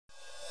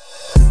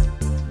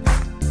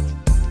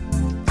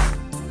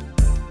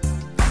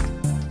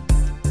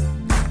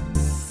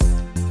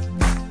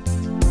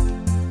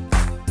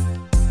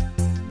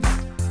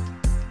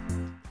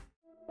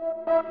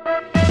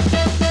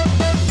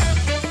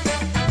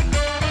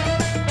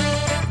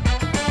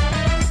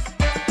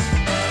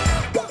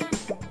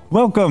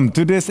Welcome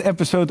to this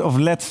episode of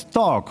Let's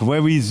Talk,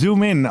 where we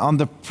zoom in on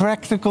the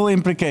practical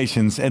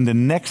implications and the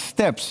next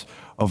steps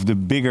of the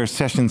bigger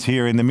sessions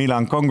here in the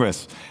Milan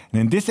Congress.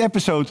 And in this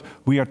episode,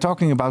 we are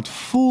talking about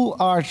full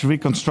arch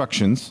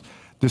reconstructions,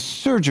 the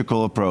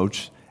surgical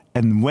approach,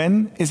 and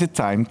when is it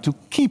time to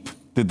keep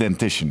the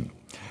dentition.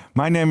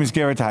 My name is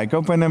Gerrit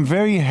Heijkoop, and I'm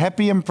very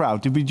happy and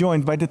proud to be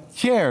joined by the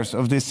chairs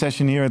of this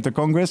session here at the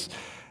Congress.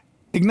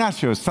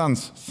 Ignacio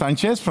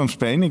Sánchez from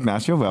Spain.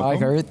 Ignacio, welcome.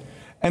 Hi, Gerrit.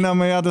 And on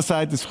my other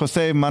side is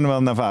José Manuel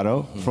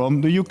Navarro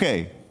from the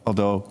UK,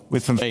 although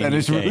with some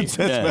Spanish roots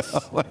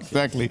as well.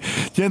 Exactly.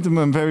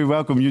 Gentlemen, very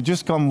welcome. You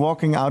just come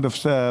walking out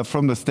of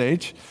from the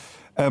stage.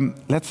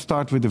 Let's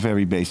start with the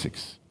very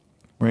basics.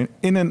 We're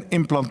in an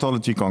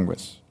implantology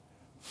congress.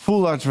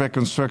 Full arch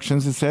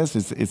reconstructions, it says.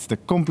 It's the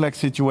complex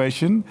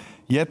situation,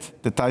 yet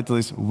the title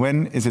is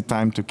When is it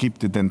time to keep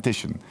the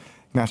dentition?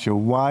 Ignacio,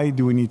 why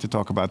do we need to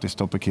talk about this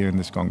topic here in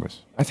this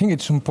Congress? I think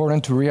it's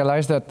important to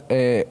realize that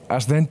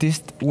as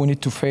dentists, we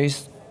need to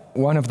face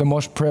one of the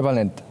most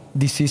prevalent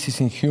diseases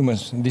in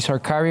humans. These are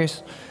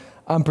caries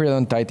and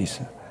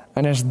periodontitis.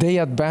 And as they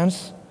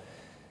advance,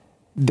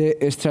 the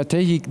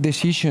strategic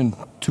decision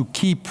to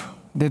keep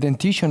the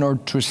dentition or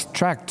to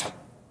extract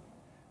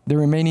the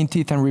remaining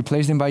teeth and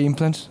replace them by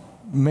implants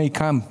may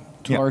come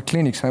to our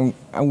clinics, and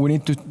we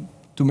need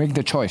to make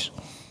the choice.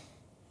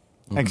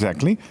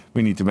 Exactly.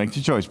 We need to make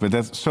the choice. But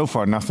that's so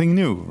far nothing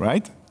new,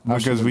 right?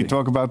 Because Absolutely. we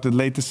talk about the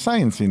latest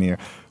science in here.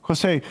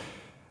 José,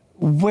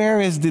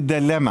 where is the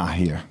dilemma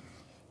here?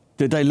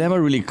 The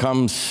dilemma really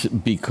comes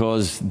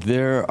because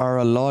there are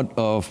a lot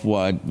of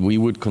what we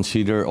would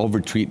consider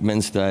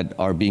overtreatments that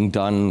are being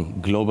done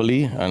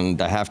globally.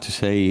 And I have to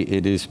say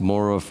it is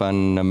more of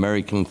an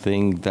American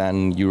thing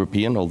than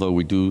European, although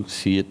we do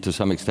see it to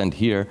some extent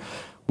here.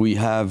 We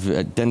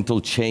have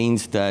dental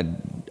chains that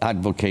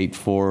advocate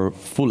for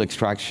full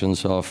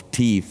extractions of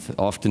teeth,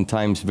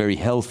 oftentimes very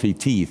healthy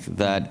teeth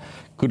that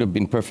could have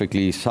been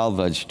perfectly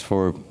salvaged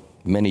for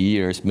many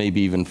years, maybe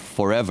even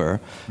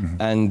forever.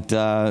 And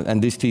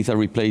these teeth are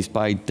replaced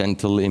by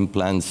dental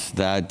implants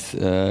that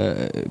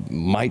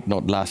might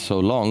not last so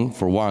long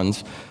for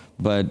once,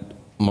 but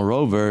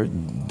moreover,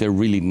 they're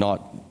really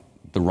not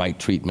the right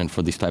treatment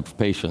for this type of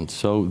patients.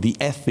 So the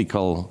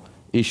ethical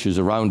issues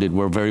around it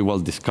were very well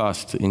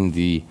discussed in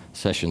the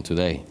session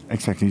today.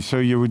 Exactly. So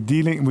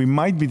we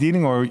might be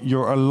dealing, or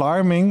you're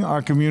alarming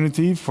our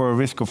community for a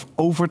risk of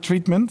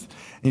overtreatment.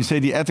 And you say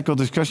the ethical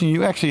discussion.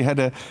 You actually had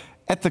an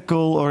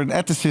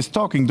ethicist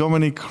talking.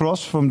 Dominic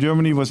Cross from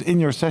Germany was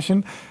in your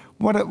session.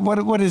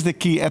 What is the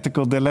key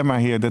ethical dilemma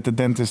here that the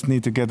dentists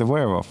need to get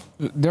aware of?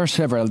 There are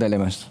several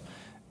dilemmas.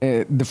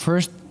 The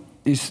first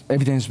is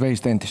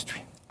evidence-based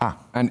dentistry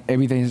and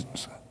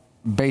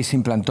evidence-based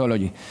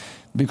implantology,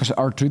 because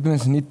our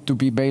treatments need to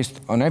be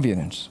based on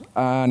evidence.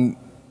 And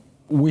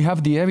we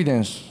have the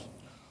evidence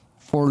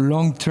for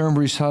long-term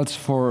results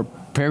for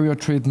perio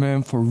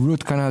treatment, for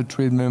root canal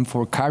treatment,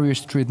 for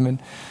caries treatment,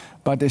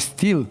 but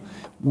still,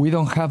 we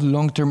don't have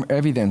long-term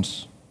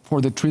evidence for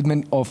the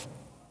treatment of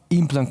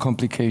implant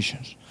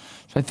complications.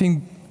 So I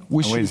think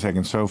we should... Wait a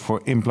second, so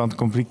for implant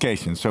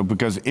complications, so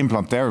because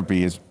implant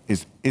therapy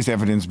is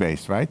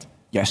evidence-based, right?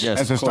 Yes.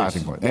 As a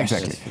starting point, yes.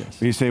 exactly.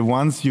 Yes. You say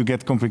once you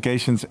get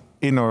complications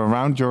in or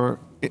around your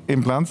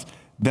implants,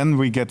 then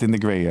we get in the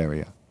gray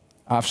area.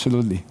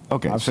 Absolutely.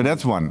 Okay, Absolutely. so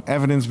that's one,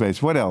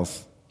 evidence-based. What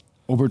else?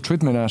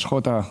 Overtreatment, as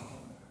Jota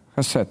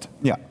has said.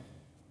 Yeah.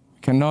 We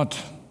cannot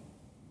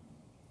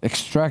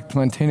extract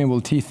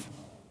maintainable teeth.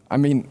 I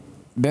mean,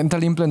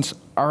 dental implants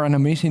are an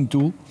amazing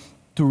tool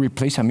to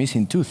replace a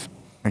missing tooth.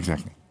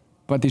 Exactly.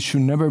 But it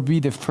should never be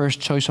the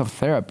first choice of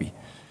therapy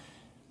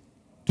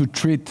to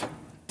treat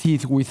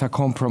teeth with a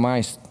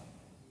compromised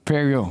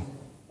perio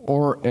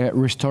or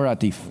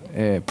restorative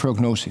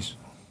prognosis.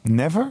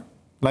 Never?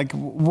 Like,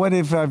 what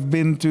if I've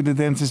been to the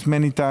dentist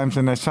many times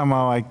and I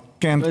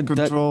can't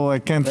control, I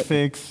can't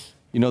fix?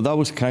 You know, that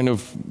was kind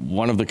of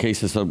one of the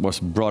cases that was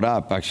brought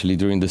up actually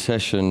during the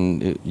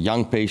session. A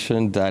young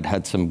patient that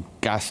had some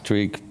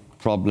gastric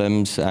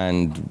problems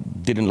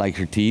and didn't like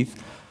her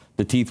teeth.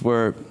 The teeth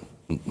were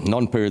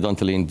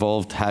non-periodontally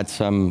involved, had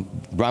some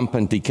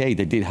rampant decay.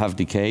 They did have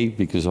decay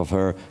because of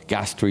her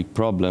gastric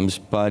problems,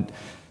 but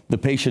the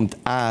patient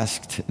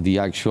asked the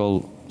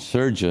actual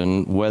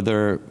surgeon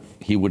whether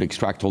he would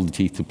extract all the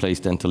teeth to place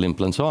dental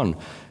implants on.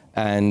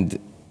 And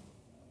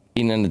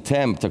in an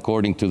attempt,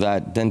 according to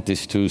that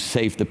dentist, to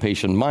save the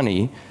patient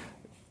money,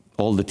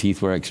 all the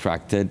teeth were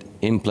extracted,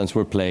 implants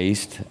were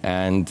placed,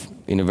 and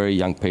in a very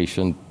young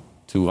patient,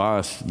 to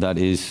us, that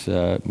is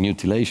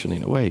mutilation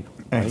in a way.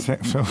 Right?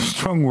 Exactly. So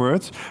strong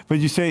words, but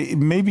you say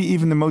maybe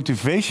even the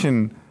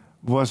motivation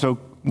was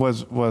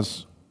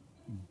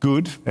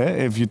good.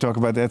 If you talk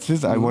about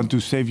ethicists, I want to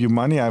save you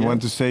money, I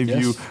want to save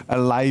you a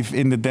life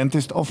in the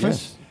dentist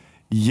office.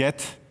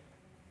 Yet,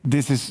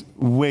 this is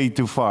way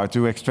too far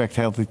to extract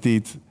healthy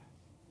teeth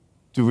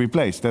to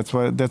replace. That's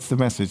the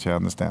message, I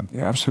understand.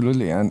 Yeah,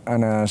 absolutely. And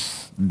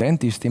as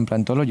dentist,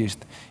 implantologist,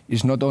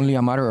 it's not only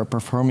a matter of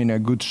performing a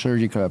good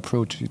surgical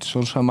approach, it's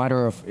also a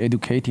matter of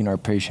educating our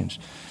patients.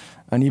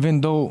 And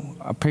even though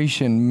a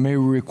patient may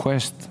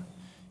request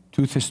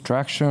tooth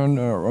extraction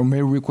or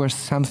may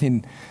request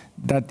something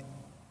that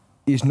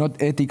is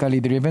not ethically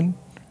driven,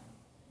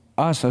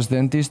 us as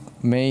dentists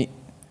may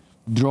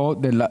draw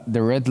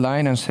the red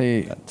line and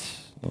say,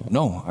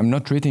 no, I'm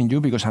not treating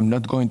you because I'm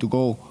not going to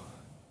go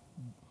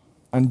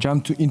and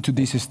jump into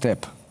this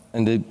step.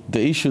 And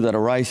the issue that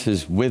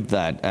arises with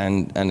that,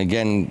 and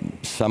again,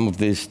 some of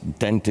these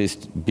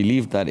dentists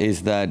believe that,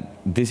 is that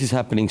this is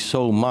happening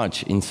so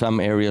much in some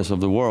areas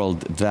of the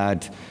world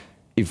that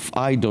if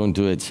I don't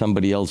do it,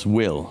 somebody else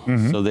will.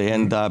 So they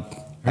end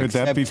up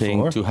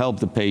accepting to help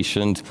the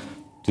patient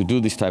to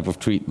do this type of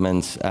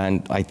treatments.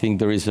 And I think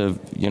there is a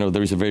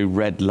very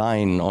red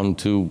line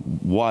onto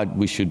what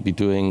we should be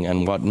doing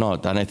and what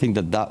not. And I think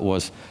that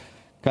was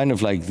kind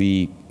of like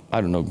the,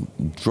 I don't know,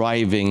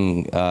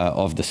 driving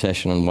of the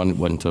session and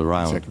went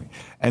around. Exactly.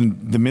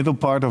 And the middle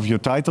part of your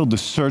title, the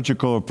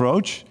surgical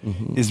approach,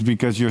 is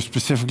because you're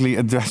specifically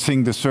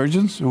addressing the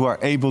surgeons who are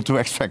able to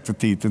extract the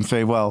teeth and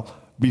say, well,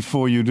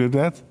 before you do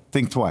that,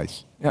 think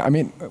twice. Yeah, I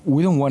mean,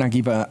 we don't want to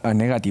give a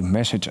negative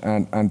message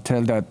and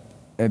tell that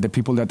the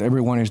people that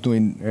everyone is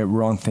doing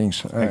wrong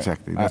things.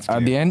 Exactly.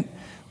 At the end,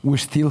 we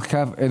still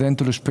have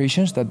edentulous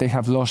patients that they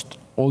have lost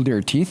all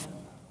their teeth.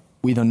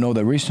 We don't know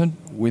the reason.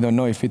 We don't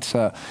know if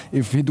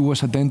it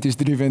was a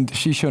dentist-driven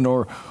decision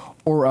or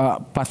a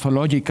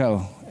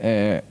pathological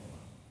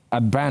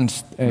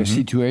advanced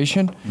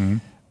situation.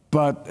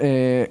 But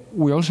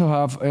we also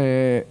have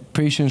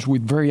patients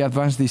with very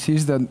advanced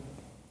disease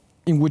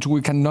in which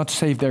we cannot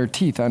save their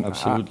teeth,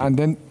 and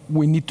then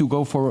we need to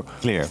go for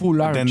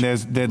full arch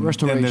restoration.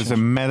 Then there's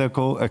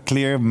a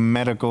clear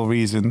medical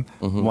reason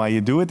why you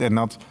do it, and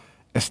not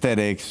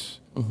aesthetics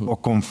or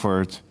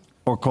comfort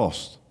or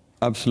cost.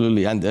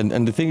 Absolutely,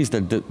 and the thing is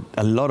that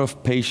a lot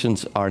of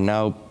patients are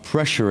now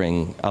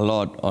pressuring a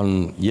lot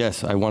on,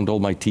 yes, I want all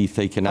my teeth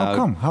taken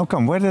out. How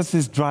come? Where does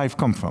this drive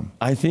come from?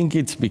 I think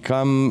it's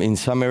become, in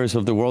some areas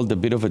of the world, a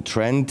bit of a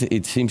trend.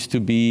 It seems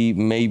to be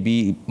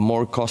maybe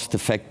more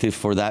cost-effective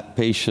for that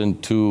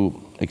patient to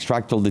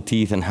extract all the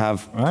teeth and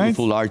have two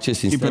full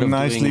arches instead of keep them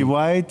nicely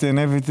white and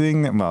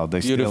everything. Well, they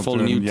beautiful still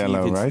turn new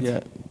yellow, teeth.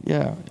 right?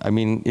 Yeah. I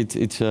mean,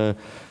 it's a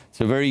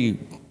very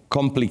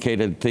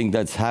complicated thing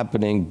that's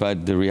happening,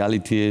 but the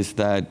reality is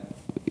that,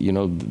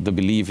 the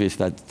belief is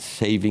that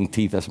saving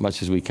teeth as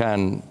much as we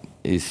can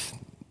is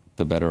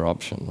the better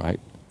option, right?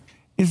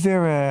 Is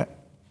there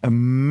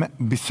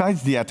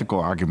besides the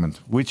ethical argument,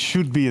 which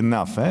should be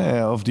enough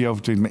of the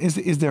overtreatment,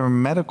 is there a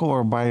medical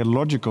or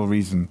biological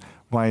reason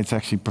why it's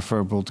actually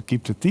preferable to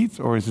keep the teeth,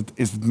 or is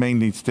it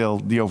mainly still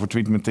the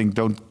overtreatment thing?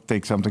 Don't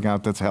take something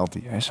out that's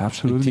healthy. Yes,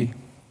 absolutely.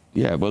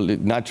 Yeah, well,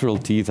 natural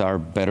teeth are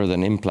better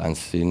than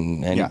implants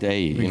in any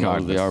day.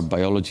 They are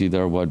biology,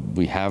 they're what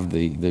we have,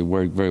 they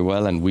work very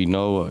well, and we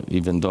know,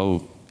 even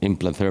though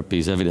implant therapy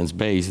is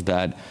evidence-based,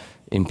 that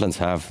implants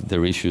have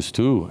their issues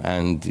too,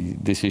 and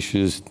these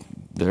issues,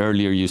 the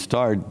earlier you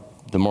start,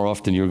 the more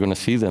often you're going to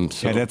see them.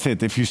 So. Yeah, that's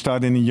it. If you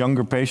start in a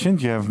younger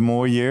patient, you have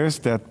more years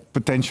that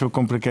potential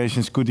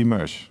complications could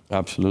emerge.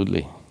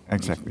 Absolutely.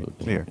 Exactly,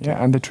 clear.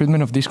 Yeah, and the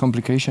treatment of these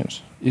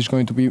complications is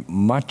going to be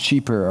much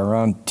cheaper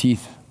around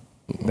teeth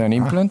than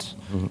implants,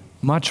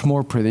 much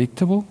more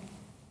predictable.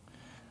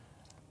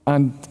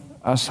 And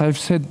as I've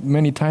said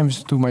many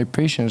times to my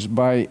patients,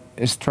 by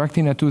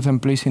extracting a tooth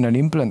and placing an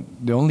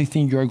implant, the only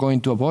thing you are going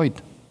to avoid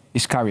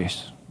is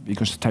caries,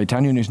 because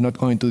titanium is not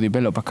going to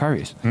develop a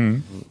caries.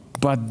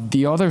 But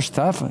the other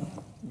stuff,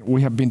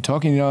 we have been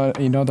talking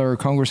in other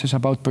congresses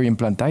about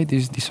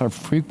peri-implantitis. These are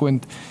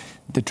frequent.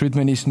 The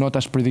treatment is not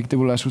as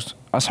predictable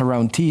as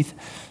around teeth.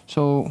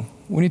 So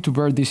we need to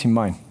bear this in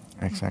mind.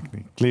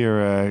 Exactly.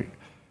 Clear.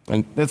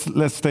 And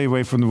let's stay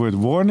away from the word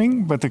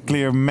warning, but a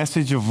clear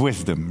message of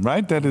wisdom,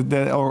 right?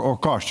 Or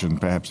caution,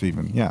 perhaps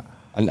even. Yeah.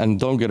 And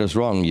don't get us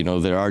wrong,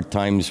 there are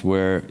times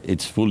where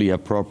it's fully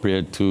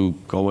appropriate to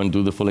go and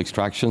do the full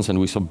extractions, and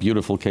we saw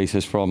beautiful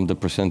cases from the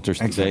presenters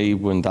today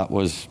when that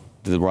was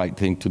the right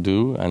thing to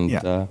do.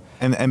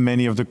 And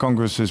many of the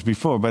congresses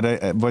before.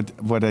 But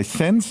what I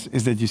sense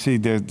is that you see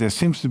there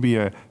seems to be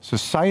a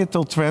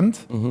societal trend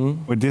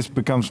where this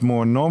becomes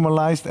more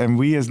normalized, and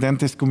we as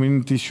dentist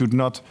community should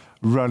not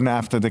run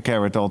after the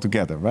carrot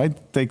altogether, right?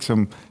 Take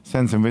some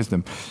sense and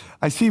wisdom.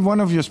 I see one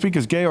of your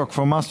speakers, Georg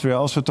from Austria,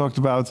 also talked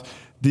about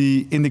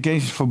the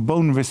indications for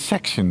bone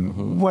resection.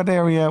 What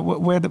area,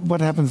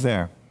 what happens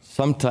there?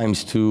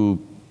 Sometimes to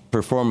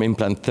perform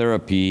implant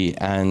therapy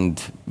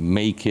and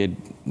make it,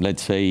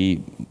 let's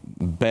say,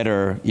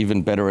 better,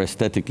 even better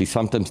aesthetically,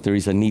 sometimes there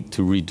is a need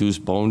to reduce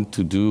bone,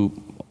 to do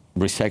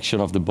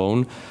resection of the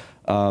bone.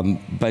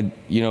 But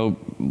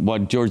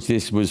what George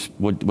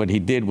what he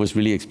did was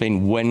really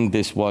explain when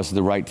this was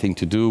the right thing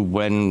to do,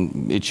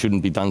 when it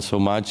shouldn't be done so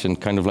much, and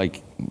kind of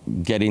like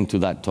get into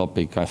that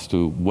topic as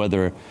to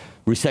whether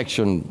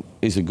resection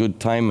is a good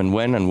time and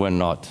when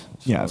not.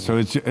 So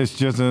it's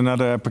just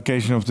another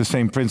application of the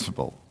same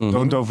principle.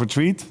 Don't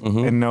overtreat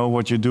and know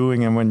what you're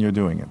doing and when you're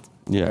doing it.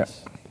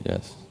 Yes.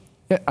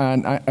 Yeah,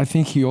 and I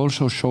think he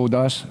also showed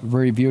us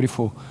very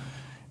beautiful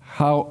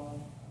how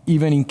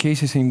even in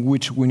cases in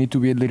which we need to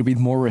be a little bit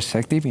more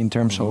restrictive in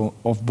terms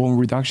of bone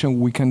reduction,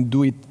 we can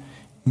do it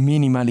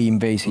minimally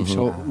invasive.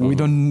 So we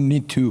don't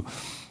need to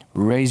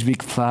raise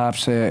big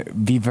flaps,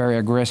 be very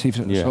aggressive.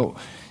 So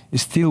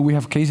still we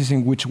have cases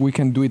in which we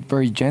can do it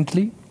very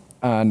gently,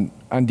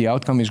 and the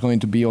outcome is going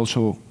to be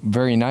also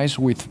very nice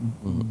with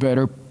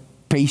better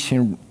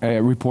patient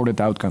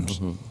reported outcomes.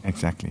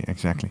 Exactly,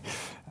 exactly.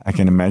 I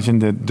can imagine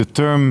that the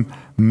term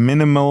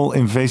minimal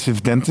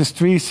invasive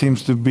dentistry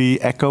seems to be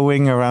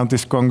echoing around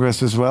this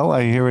Congress as well.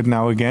 I hear it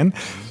now again.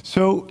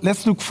 So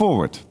let's look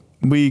forward.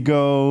 We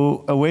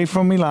go away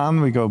from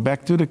Milan, we go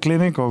back to the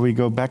clinic, or we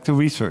go back to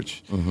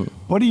research.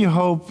 What do you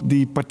hope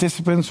the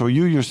participants or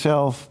you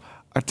yourself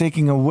are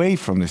taking away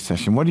from this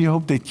session? What do you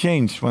hope they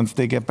change once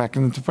they get back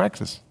into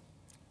practice?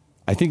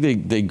 I think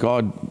they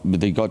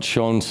got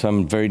shown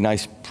some very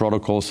nice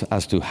protocols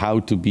as to how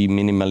to be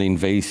minimally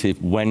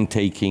invasive when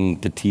taking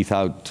the teeth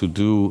out to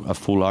do a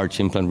full arch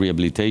implant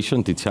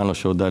rehabilitation. Tiziano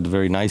showed that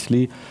very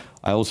nicely.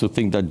 I also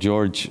think that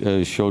George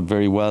showed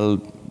very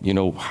well,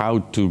 how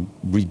to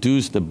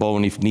reduce the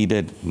bone if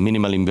needed,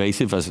 minimally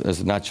invasive,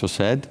 as Nacho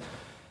said.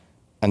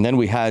 And then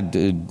we had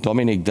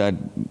Dominic that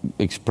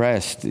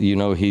expressed,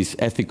 his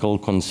ethical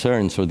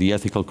concerns, or the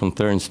ethical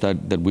concerns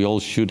that we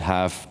all should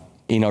have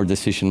in our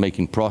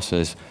decision-making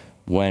process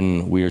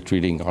when we are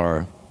treating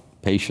our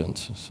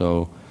patients.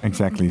 So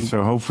exactly.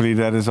 So hopefully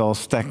that is all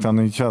stacked on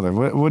each other.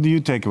 What do you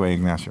take away,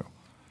 Ignacio?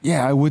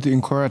 Yeah, I would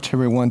encourage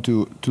everyone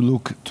to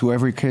look to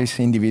every case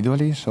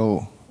individually.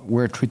 So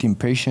we're treating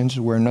patients,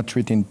 we're not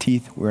treating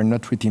teeth, we're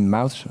not treating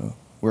mouth, so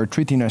we're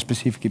treating a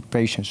specific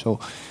patient. So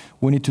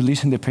we need to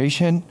listen to the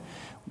patient,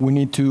 we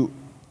need to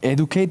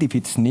educate if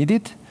it's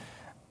needed,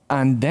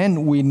 and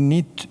then we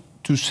need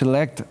to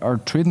select our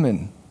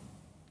treatment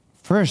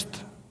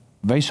first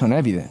based on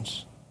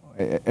evidence.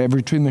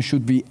 Every treatment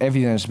should be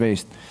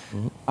evidence-based.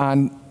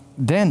 And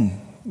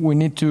then we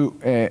need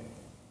to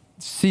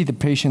see the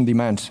patient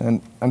demands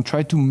and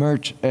try to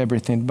merge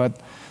everything,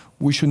 but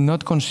we should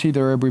not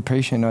consider every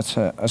patient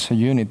as a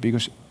unit,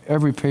 because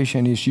every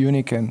patient is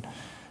unique,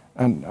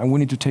 and we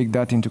need to take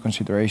that into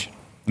consideration.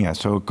 Yeah,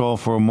 so a call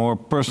for a more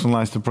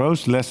personalized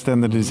approach, less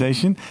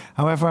standardization.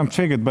 However, I'm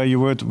triggered by your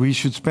word, we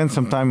should spend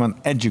some time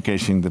on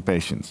educating the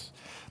patients.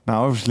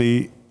 Now,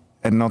 obviously,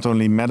 and not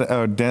only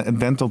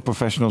dental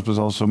professionals, but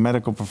also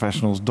medical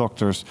professionals,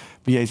 doctors,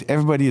 PAs,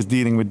 everybody is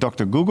dealing with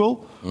Dr.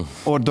 Google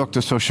or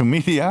Dr. Social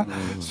Media.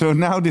 So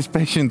now this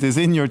patient is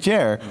in your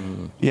chair.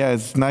 Yeah,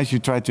 it's nice you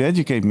try to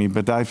educate me,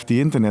 but I have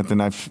the internet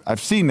and I've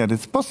seen that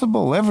it's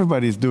possible.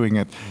 Everybody's doing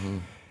it.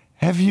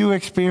 Have you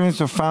experienced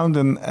or found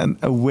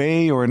a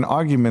way or an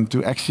argument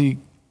to actually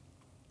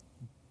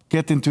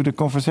get into the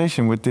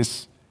conversation with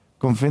this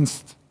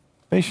convinced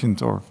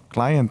patient or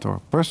client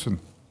or person?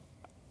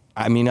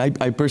 I mean,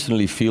 I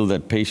personally feel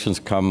that patients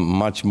come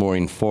much more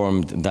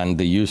informed than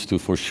they used to,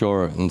 for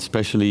sure. And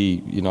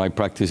especially, I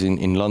practice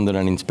in London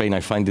and in Spain. I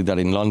find it that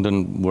in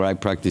London, where I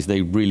practice,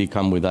 they really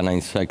come with an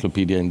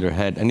encyclopedia in their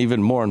head, and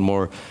even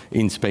more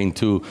in Spain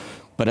too.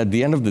 But at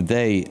the end of the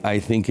day, I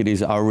think it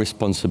is our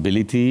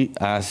responsibility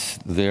as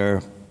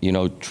their,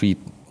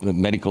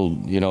 medical,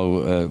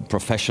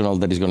 professional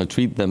that is going to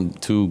treat them,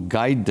 to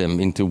guide them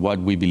into what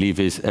we believe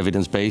is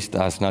evidence-based,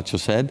 as Nacho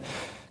said,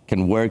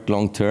 can work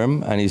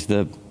long-term, and is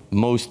the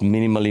most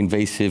minimally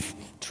invasive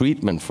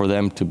treatment for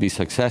them to be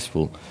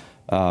successful.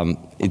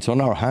 It's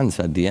on our hands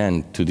at the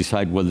end to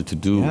decide whether to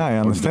do. Yeah, I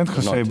understand,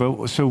 José,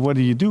 but so what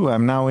do?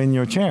 I'm now in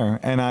your chair,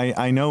 and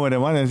I know what I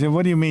want. I say,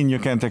 what do you mean you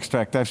can't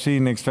extract? I've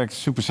seen extract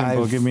super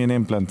simple, give me an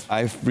implant.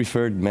 I've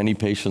referred many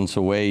patients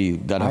away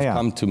that have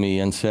come to me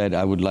and said,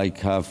 I would like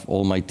to have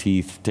all my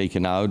teeth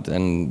taken out,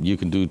 and you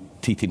can do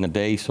teeth in a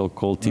day,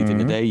 so-called teeth in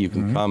a day. You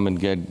can come and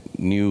get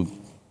new,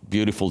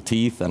 beautiful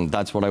teeth, and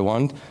that's what I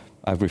want.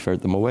 I've referred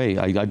them away.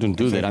 I don't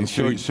do that. I'm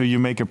sure. So you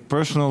make a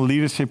personal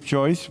leadership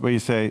choice where you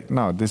say,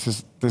 no, this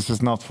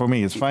is not for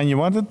me. It's fine you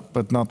want it,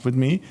 but not with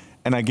me.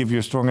 And I give you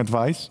a strong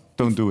advice,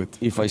 don't do it.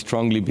 If I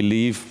strongly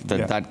believe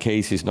that that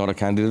case is not a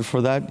candidate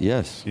for that,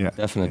 yes,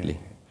 definitely.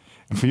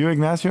 And for you,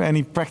 Ignacio,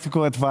 any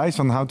practical advice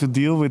on how to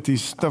deal with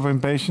these stubborn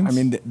patients? I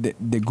mean,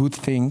 the good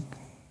thing,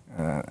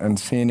 and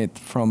seeing it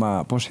from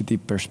a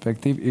positive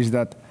perspective, is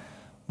that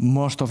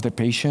most of the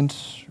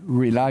patients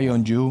rely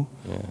on you.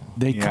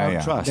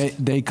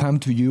 They come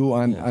to you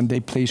and they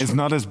place. It's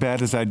not as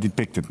bad as I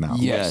depicted now.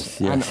 Yes.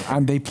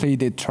 And they play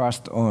the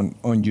trust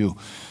on you.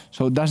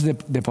 So that's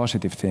the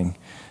positive thing.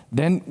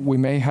 Then we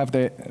may have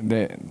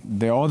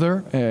the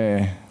other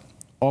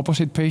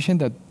opposite patient,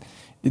 that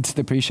it's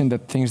the patient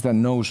that thinks that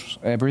knows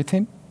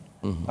everything,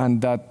 and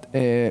that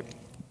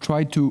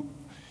try to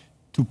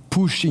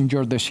push in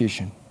your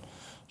decision.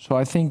 So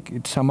I think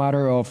it's a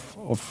matter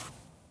of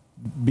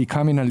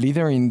becoming a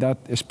leader in that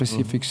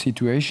specific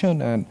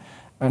situation,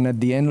 and at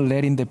the end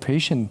letting the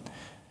patient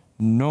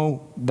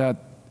know that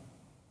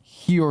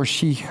he or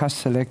she has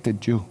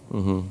selected you.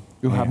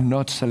 You have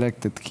not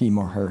selected him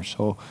or her.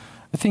 So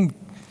I think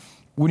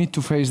we need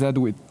to face that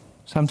with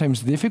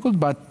sometimes difficult,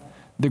 but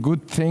the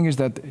good thing is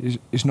that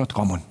it's not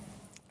common.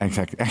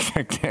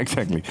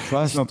 Exactly.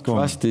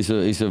 Trust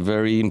is a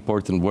very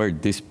important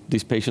word.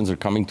 These patients are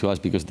coming to us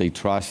because they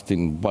trust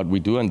in what we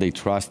do and they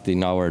trust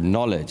in our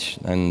knowledge.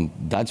 And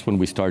that's when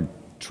we start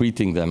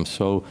treating them.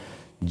 So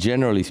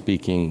generally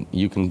speaking,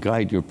 you can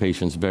guide your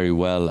patients very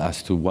well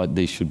as to what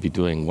they should be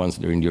doing once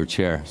they're in your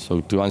chair.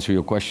 So to answer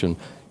your question,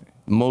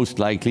 most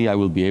likely I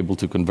will be able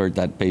to convert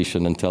that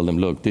patient and tell them,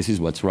 look, this is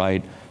what's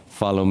right,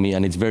 follow me.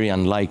 And it's very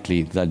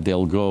unlikely that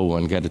they'll go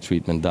and get a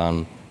treatment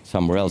done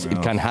somewhere else.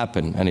 It can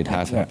happen, and it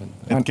has happened.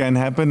 It can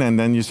happen, and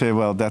then you say,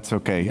 well, that's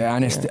okay. Yeah,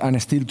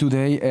 and still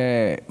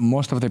today,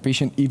 most of the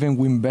patients, even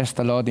we invest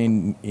a lot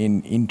in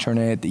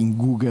internet, in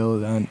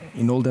Google, and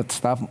in all that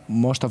stuff,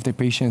 most of the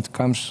patients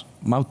comes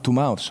mouth to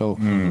mouth. So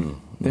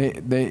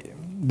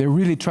they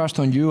really trust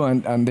on you,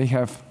 and they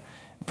have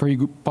very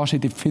good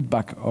positive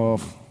feedback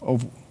of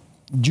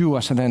you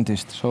as a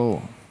dentist.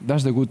 So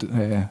that's the good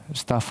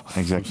stuff.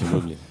 Exactly.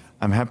 Absolutely.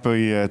 I'm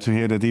happy to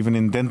hear that even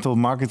in dental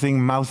marketing,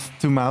 mouth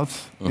to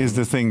mouth is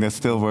the thing that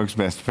still works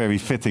best. Very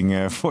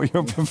fitting for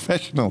your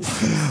professional.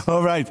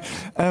 All right.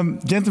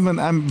 Gentlemen,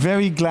 I'm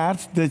very glad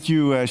that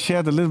you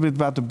shared a little bit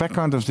about the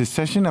background of this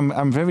session.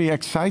 I'm very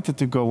excited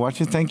to go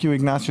watch it. Thank you,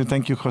 Ignacio.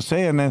 Thank you,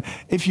 José. And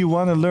if you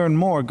want to learn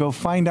more, go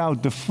find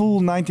out the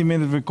full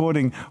 90-minute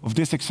recording of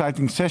this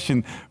exciting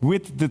session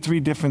with the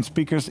 3 different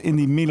speakers in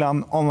the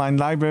Milan online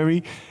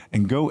library.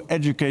 And go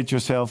educate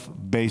yourself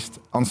based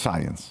on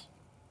science.